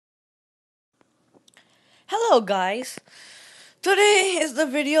Hello guys. Today is the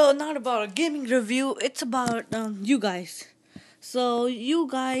video not about a gaming review, it's about you guys. So you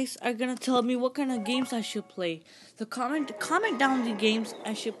guys are gonna tell me what kind of games I should play. So comment down the games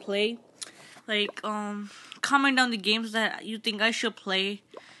I should play. Like comment down the games that you think I should play.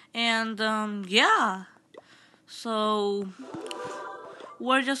 And yeah. So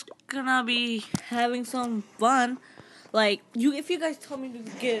we're just gonna be having some fun. Like if you guys tell me to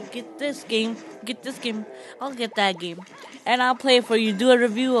get this game, I'll get that game, and I'll play it for you. Do a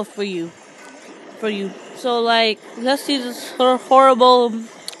review of for you. So let's see this horrible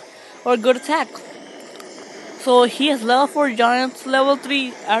or good attack. So he has level 4 giants, level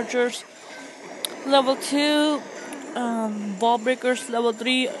 3 archers, level 2 ball breakers, level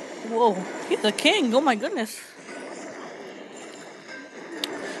 3. Whoa, he's a king! Oh my goodness.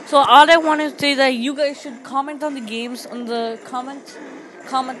 So all I want to say that you guys should comment on the games on the comment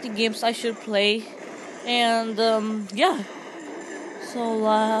the games I should play, and yeah. So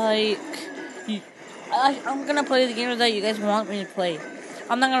I'm gonna play the games that you guys want me to play.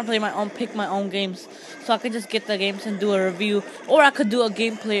 I'm not gonna pick my own games, so I could just get the games and do a review, or I could do a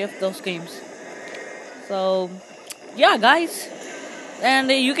gameplay of those games. So yeah, guys, and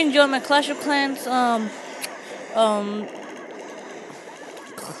you can join my Clash of Clans um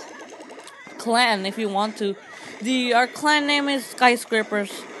clan if you want to. Our clan name is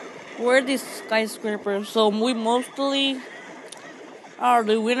Skyscrapers. We're the Skyscrapers, so we mostly are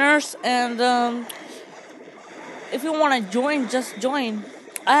the winners. And if you want to join, just join.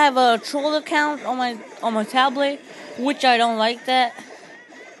 I have a troll account on my tablet, which I don't like that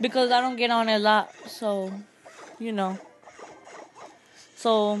because I don't get on it a lot. So you know,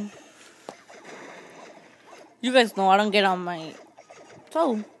 so you guys know I don't get on my.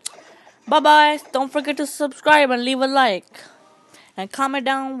 So bye bye. Don't forget to subscribe and leave a like. And comment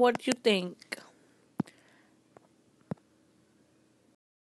down what you think.